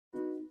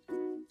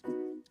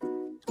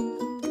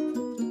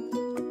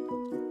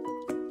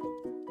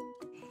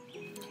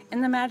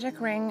In the magic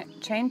ring,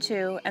 chain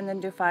 2 and then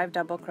do 5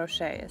 double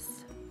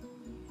crochets.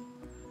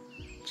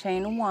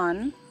 Chain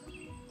 1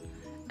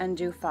 and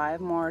do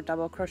 5 more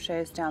double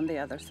crochets down the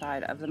other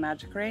side of the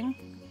magic ring.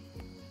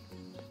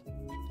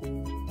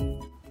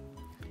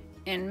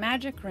 In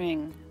magic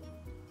ring,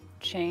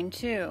 chain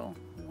 2,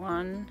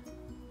 1,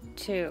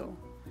 2,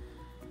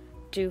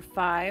 do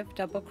 5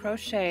 double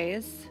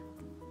crochets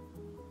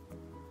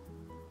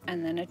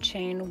and then a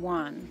chain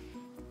 1.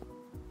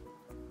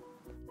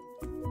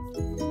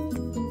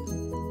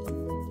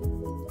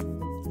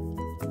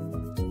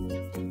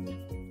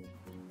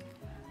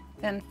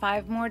 Then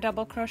 5 more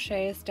double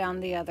crochets down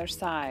the other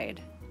side.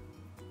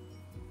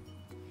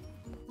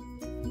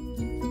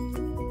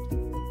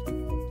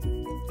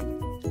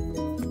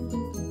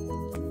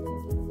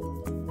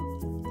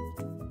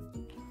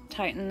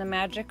 Tighten the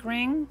magic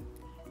ring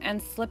and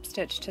slip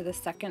stitch to the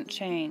second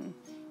chain.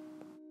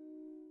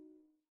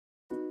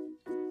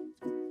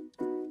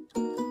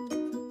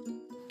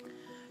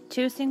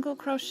 Two single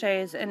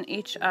crochets in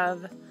each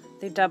of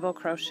the double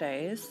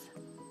crochets.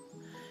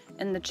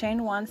 In the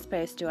chain 1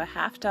 space, do a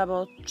half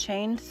double,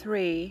 chain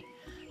 3,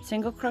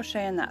 single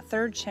crochet in that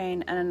third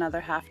chain and another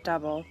half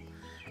double,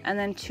 and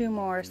then 2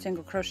 more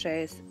single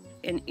crochets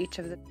in each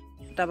of the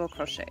double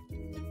crochet.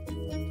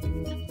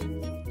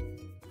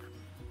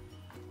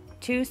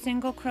 2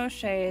 single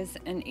crochets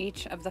in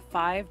each of the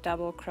 5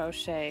 double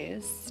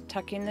crochets,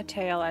 tucking the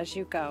tail as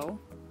you go.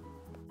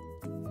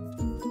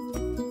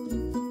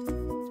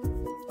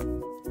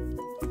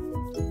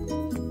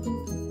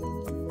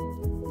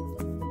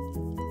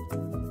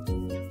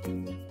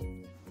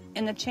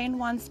 In the chain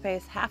 1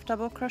 space, half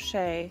double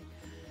crochet,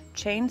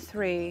 chain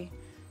 3,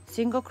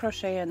 single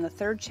crochet in the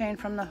third chain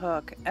from the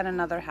hook and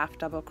another half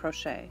double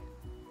crochet.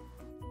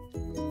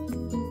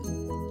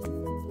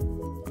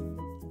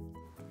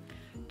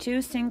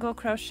 2 single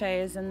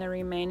crochets in the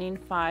remaining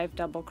 5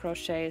 double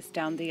crochets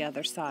down the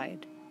other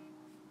side.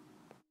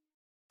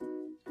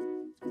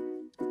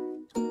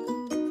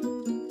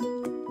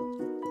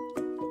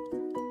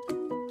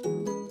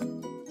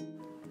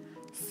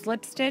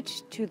 Slip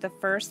stitch to the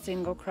first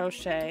single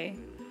crochet,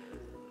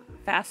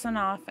 fasten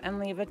off and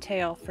leave a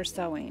tail for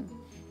sewing.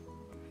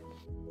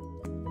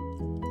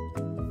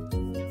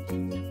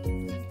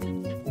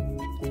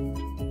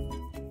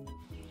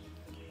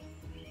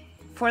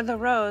 For the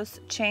rows,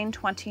 chain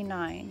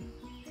 29.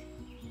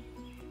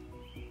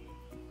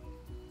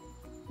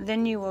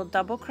 Then you will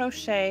double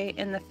crochet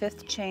in the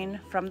 5th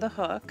chain from the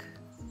hook.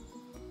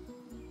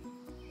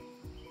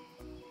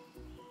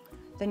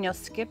 Then you'll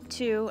skip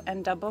 2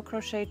 and double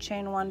crochet,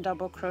 chain 1,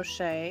 double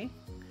crochet,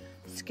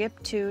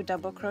 skip 2,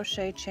 double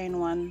crochet, chain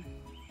 1,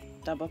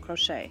 double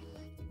crochet.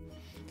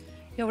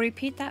 You'll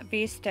repeat that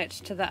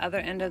V-stitch to the other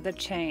end of the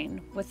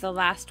chain, with the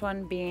last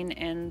one being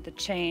in the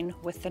chain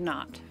with the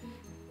knot.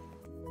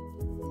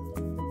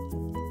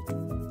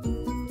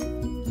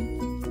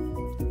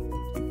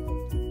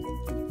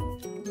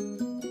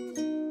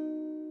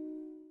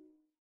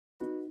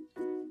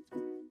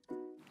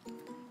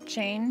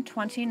 Chain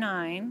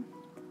 29.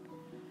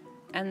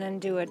 And then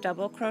do a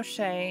double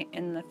crochet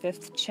in the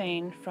 5th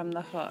chain from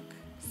the hook.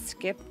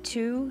 Skip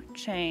 2,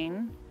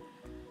 chain,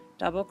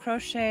 double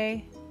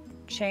crochet,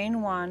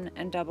 chain 1,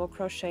 and double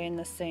crochet in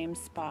the same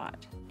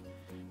spot.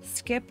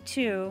 Skip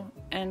 2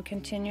 and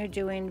continue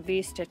doing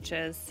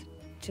V-stitches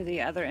to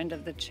the other end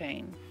of the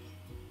chain.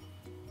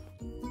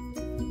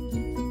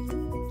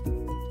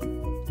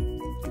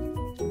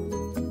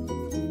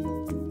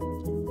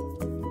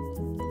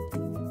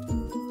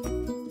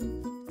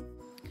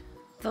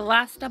 The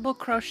last double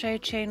crochet,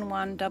 chain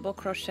 1, double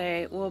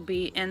crochet will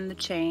be in the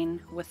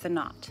chain with the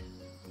knot.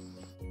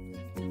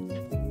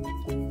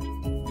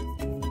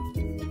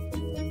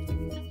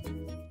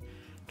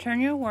 Turn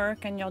your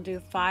work and you'll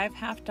do 5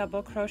 half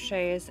double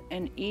crochets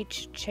in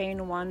each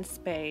chain 1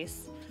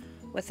 space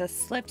with a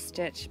slip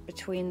stitch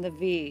between the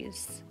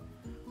V's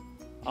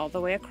all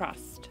the way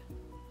across.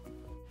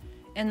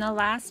 In the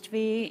last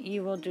V,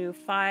 you will do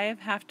 5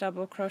 half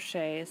double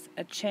crochets,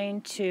 a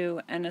chain 2,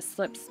 and a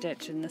slip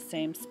stitch in the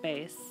same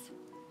space.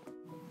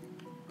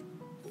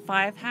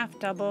 5 half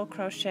double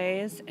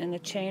crochets in the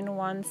chain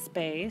 1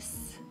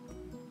 space,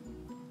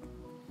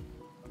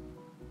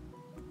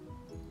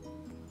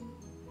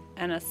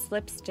 and a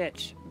slip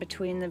stitch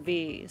between the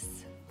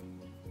V's.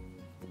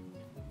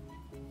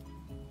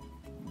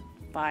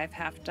 5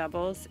 half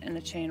doubles in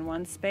the chain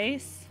 1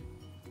 space,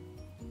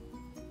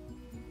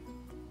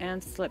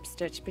 and slip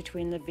stitch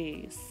between the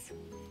V's.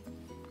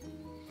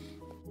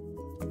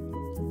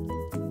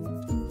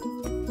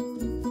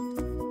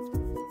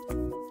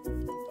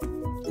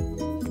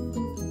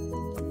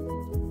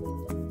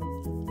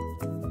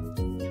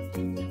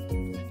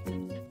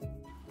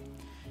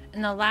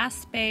 In the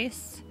last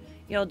space,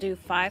 you'll do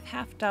 5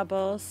 half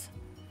doubles,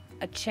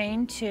 a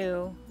chain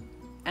 2,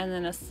 and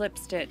then a slip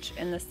stitch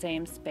in the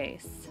same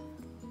space.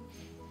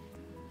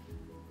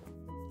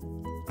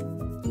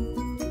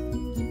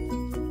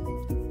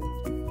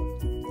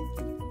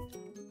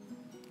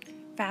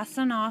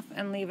 Fasten off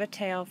and leave a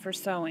tail for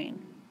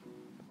sewing.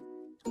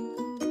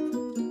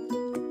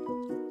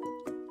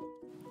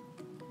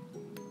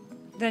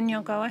 Then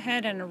you'll go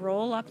ahead and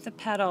roll up the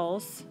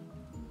petals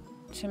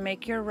to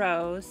make your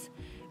rose,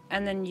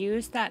 and then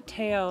use that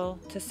tail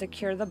to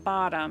secure the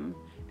bottom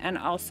and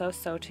also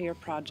sew to your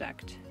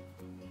project.